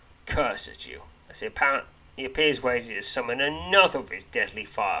curses you as he appears ready to summon another of his deadly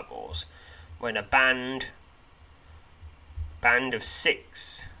fireballs when a band of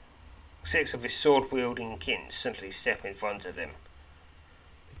six of his sword-wielding kin suddenly step in front of him.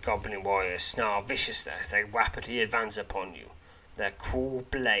 The goblin warriors snarl viciously as they rapidly advance upon you, their cruel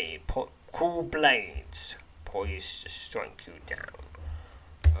blades poised to strike you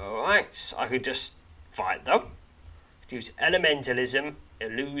down. Alright, I could just fight them. Use elementalism,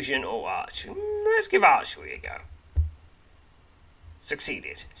 illusion, or archery. Let's give archery a go.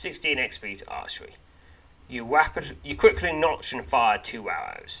 Succeeded. 16 XP to archery. You quickly notch and fire 2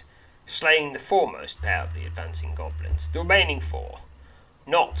 arrows, slaying the foremost pair of the advancing goblins. The remaining 4,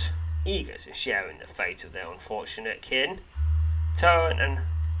 not eager to share in the fate of their unfortunate kin, turn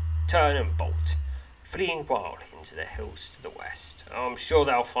and bolt, fleeing wildly into the hills to the west. I'm sure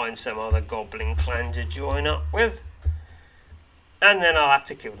they'll find some other goblin clan to join up with, and then I'll have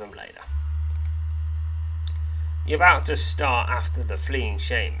to kill them later. You're about to start after the fleeing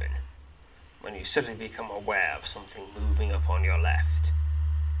shaman when you suddenly become aware of something moving up on your left.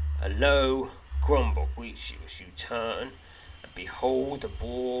 A low grumble greets you as you turn and behold the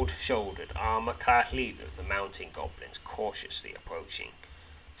broad-shouldered, armor-clad leader of the mountain goblins cautiously approaching.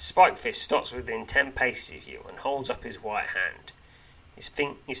 Spikefist stops within 10 paces of you and holds up his right hand. His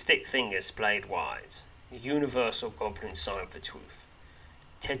thick fingers splayed wide, the universal goblin sign for truth.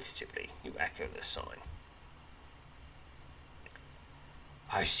 Tentatively, you echo the sign.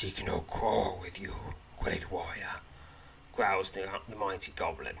 I seek no quarrel with you, great warrior, growls the mighty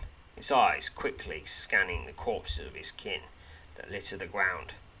goblin, his eyes quickly scanning the corpses of his kin that litter the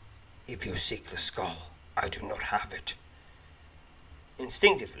ground. If you seek the skull, I do not have it.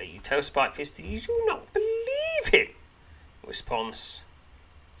 Instinctively, you tell Spikefist that you do not believe him. The response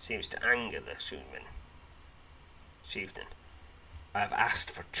seems to anger the chieftain. I have asked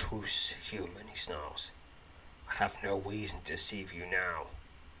for truce, human, he snarls. I have no reason to deceive you now.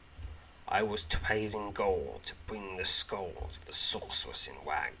 I was paid in gold to bring the skull to the sorceress in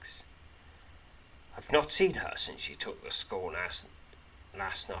rags. I've not seen her since she took the skull last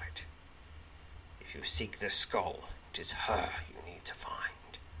night. If you seek the skull, it is her you need to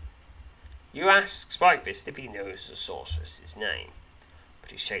find. You ask Spikefist if he knows the sorceress's name,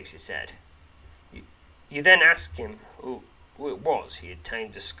 but he shakes his head. You then ask him who it was he had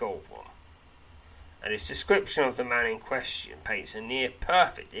tamed the skull from, and his description of the man in question paints a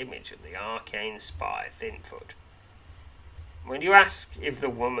near-perfect image of the arcane spy Thinfoot. When you ask if the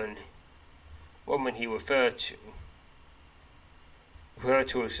woman he referred to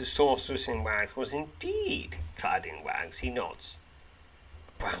as the sorceress in rags was indeed clad in rags, he nods.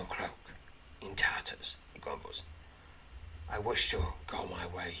 A brown cloak, in tatters, he grumbles. I wish to go my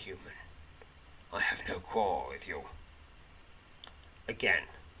way, human. I have no quarrel with you. Again,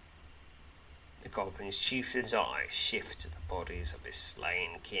 the goblin's chieftain's eyes shift to the bodies of his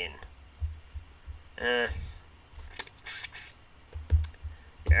slain kin.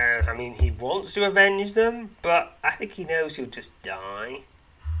 I mean, he wants to avenge them, but I think he knows he'll just die.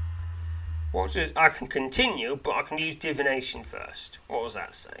 I can continue, but I can use divination first. What does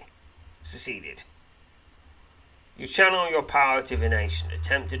that say? Succeeded. You channel your power of divination,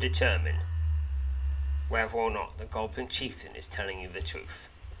 attempt to determine whether or not the goblin chieftain is telling you the truth.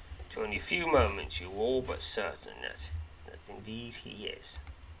 To only a few moments you are all but certain that indeed he is.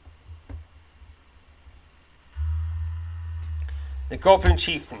 The goblin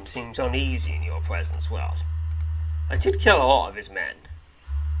chieftain seems uneasy in your presence. Well, I did kill a lot of his men,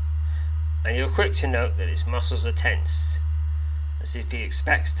 and you're quick to note that his muscles are tense, as if he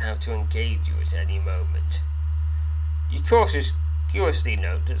expects to have to engage you at any moment. You curiously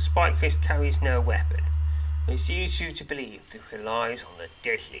note that Spikefist carries no weapon, which leads you to believe that he relies on the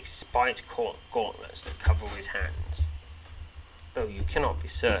deadly spiked gauntlets that cover his hands. Though you cannot be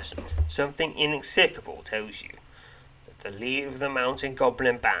certain, something inexplicable tells you that the leader of the mountain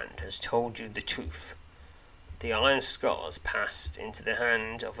goblin band has told you the truth. The iron skull has passed into the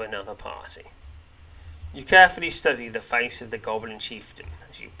hand of another party. You carefully study the face of the Goblin Chieftain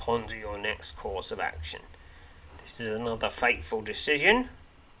as you ponder your next course of action. This is another fateful decision.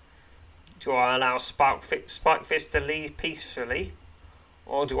 Do I allow Spikefist to leave peacefully,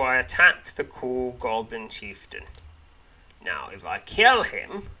 or do I attack the cool Goblin Chieftain? Now, if I kill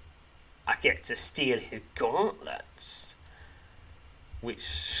him, I get to steal his gauntlets, which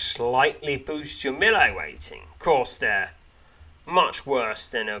slightly boosts your melee rating. Of course, they're much worse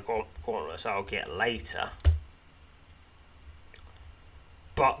than a gauntlets I'll get later,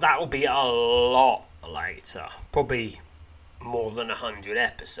 but that will be a lot later, probably more than 100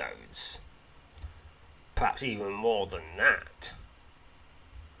 episodes, perhaps even more than that.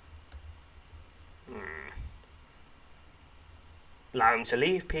 Allow him to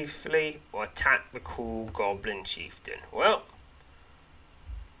leave peacefully or attack the cool Goblin Chieftain. Well,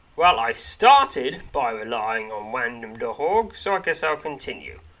 I started by relying on random.org, so I guess I'll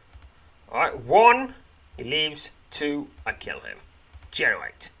continue. Alright, 1, he leaves. 2, I kill him.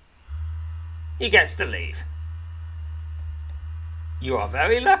 Generate. He gets to leave. You are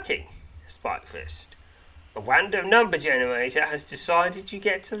very lucky, Spikefist. A random number generator has decided you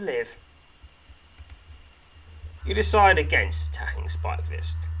get to live. You decide against attacking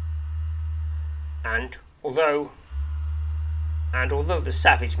Spikefist. And although the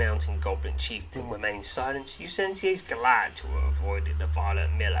Savage Mountain Goblin Chieftain remains silent, you sense he is glad to have avoided a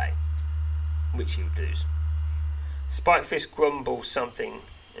violent melee, which he would lose. Spikefist grumbles something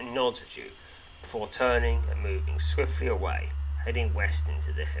and nods at you, before turning and moving swiftly away, heading west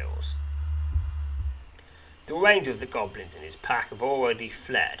into the hills. The remainder of the goblins in his pack have already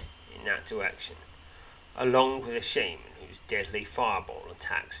fled in that direction, along with a shaman whose deadly fireball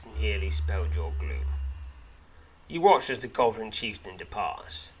attacks nearly spelled your gloom. You watch as the Goblin Chieftain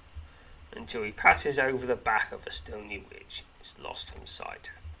departs, until he passes over the back of a stony ridge and is lost from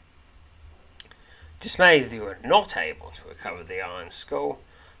sight. Dismayed that you are not able to recover the Iron Skull,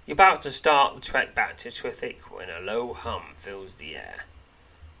 you're about to start the trek back to Trithik when a low hum fills the air.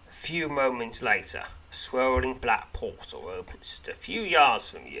 A few moments later, a swirling black portal opens just a few yards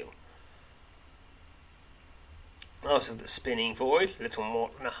from you. Out of the spinning void, little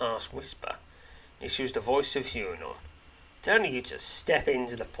more than a harsh whisper, issues the voice of Huron, telling you to step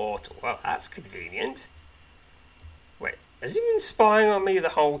into the portal. Well, that's convenient. Wait, has he been spying on me the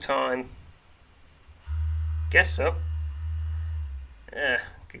whole time? Guess so. I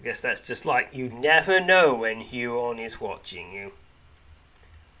guess that's just like you never know when Huron is watching you.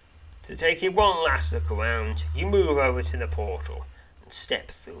 To take it one last look around, you move over to the portal and step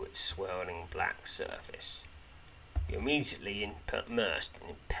through its swirling black surface. You're immediately immersed in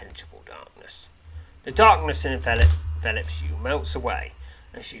impenetrable darkness. The darkness envelops you, melts away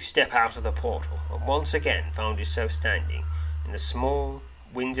as you step out of the portal, and once again found yourself standing in the small,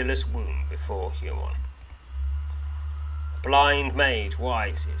 windowless room before Huron. The blind mage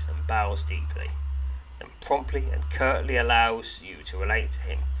rises and bows deeply, then promptly and curtly allows you to relate to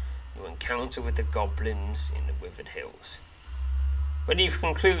him your encounter with the goblins in the Withered Hills. When you've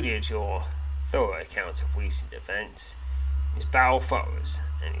concluded your thorough account of recent events, his brow furrows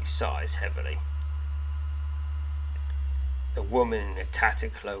and he sighs heavily. The woman in the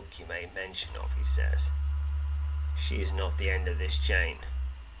tattered cloak you made mention of, he says. She is not the end of this chain.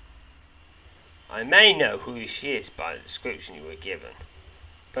 I may know who she is by the description you were given,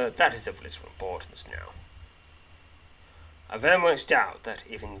 but that is of little importance now. I very much doubt that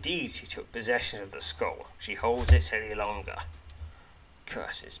if indeed she took possession of the skull, she holds it any longer.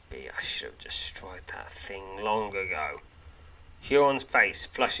 Curses be, I should have destroyed that thing long ago. Huron's face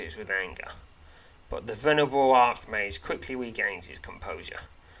flushes with anger, but the venerable archmage quickly regains his composure,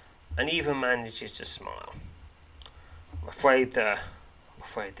 and even manages to smile. I'm afraid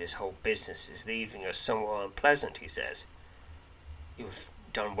this whole business is leaving us somewhere unpleasant, he says. You've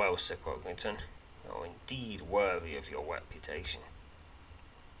done well, Sir Croakington. You're indeed worthy of your reputation.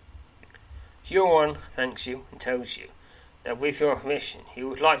 Huron thanks you and tells you that with your permission he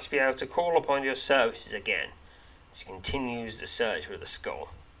would like to be able to call upon your services again as he continues the search for the skull.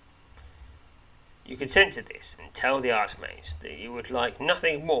 You consent to this and tell the Archmage that you would like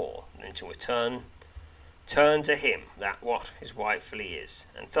nothing more than to turn to him that what is rightfully is,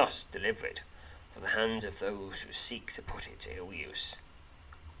 and thus deliver it from the hands of those who seek to put it to ill use.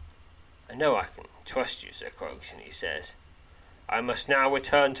 I know I can trust you, Sir Croakington, he says. I must now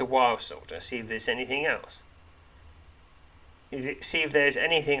return to Wildsalt and see if there's anything else. See if there's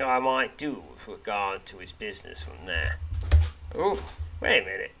anything I might do with regard to his business from there. Oh, wait a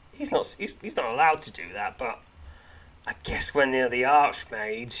minute. He's not allowed to do that, but I guess when they're the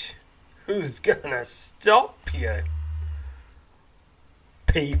Archmage, who's gonna stop you?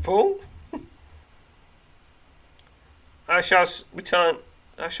 People? I shall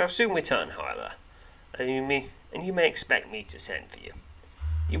soon return, however, and you may expect me to send for you.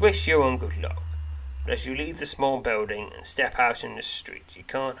 You wish Euron good luck, but as you leave the small building and step out in the street, you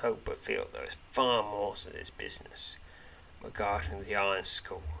can't help but feel there is far more to this business regarding the Iron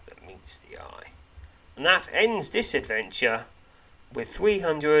Skull that meets the eye. And that ends this adventure with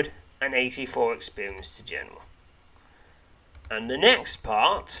 384 experience to General. And the next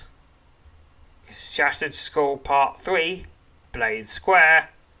part is Shattered Skull Part 3, Blade Square,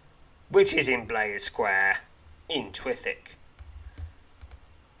 which is in Blade Square in Twithick.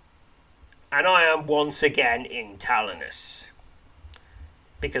 And I am once again in Talonus,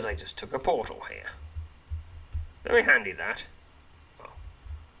 because I just took a portal here. Very handy, that. Well,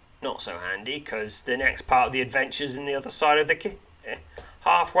 not so handy, because the next part of the adventure's in the other side of the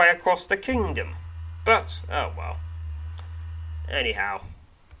halfway across the kingdom. But, oh well. Anyhow,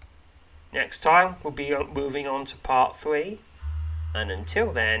 next time we'll be moving on to part 3, and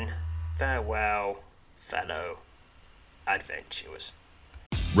until then, farewell, fellow adventurers.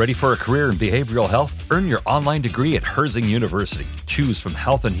 Ready for a career in behavioral health? Earn your online degree at Herzing University. Choose from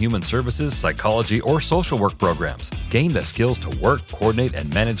health and human services, psychology, or social work programs. Gain the skills to work, coordinate,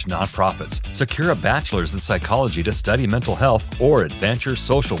 and manage nonprofits. Secure a bachelor's in psychology to study mental health, or advance your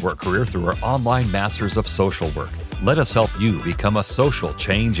social work career through our online Masters of Social Work. Let us help you become a social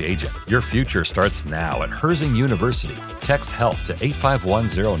change agent. Your future starts now at Herzing University. Text HEALTH to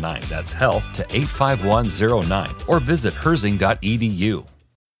 85109. That's HEALTH to 85109. Or visit herzing.edu.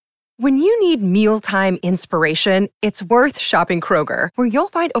 When you need mealtime inspiration, it's worth shopping Kroger, where you'll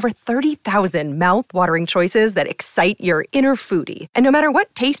find over 30,000 mouth-watering choices that excite your inner foodie. And no matter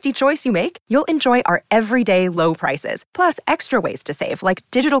what tasty choice you make, you'll enjoy our everyday low prices, plus extra ways to save, like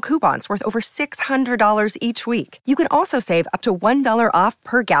digital coupons worth over $600 each week. You can also save up to $1 off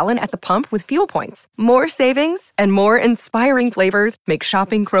per gallon at the pump with fuel points. More savings and more inspiring flavors make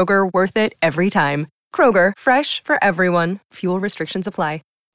shopping Kroger worth it every time. Kroger, fresh for everyone. Fuel restrictions apply.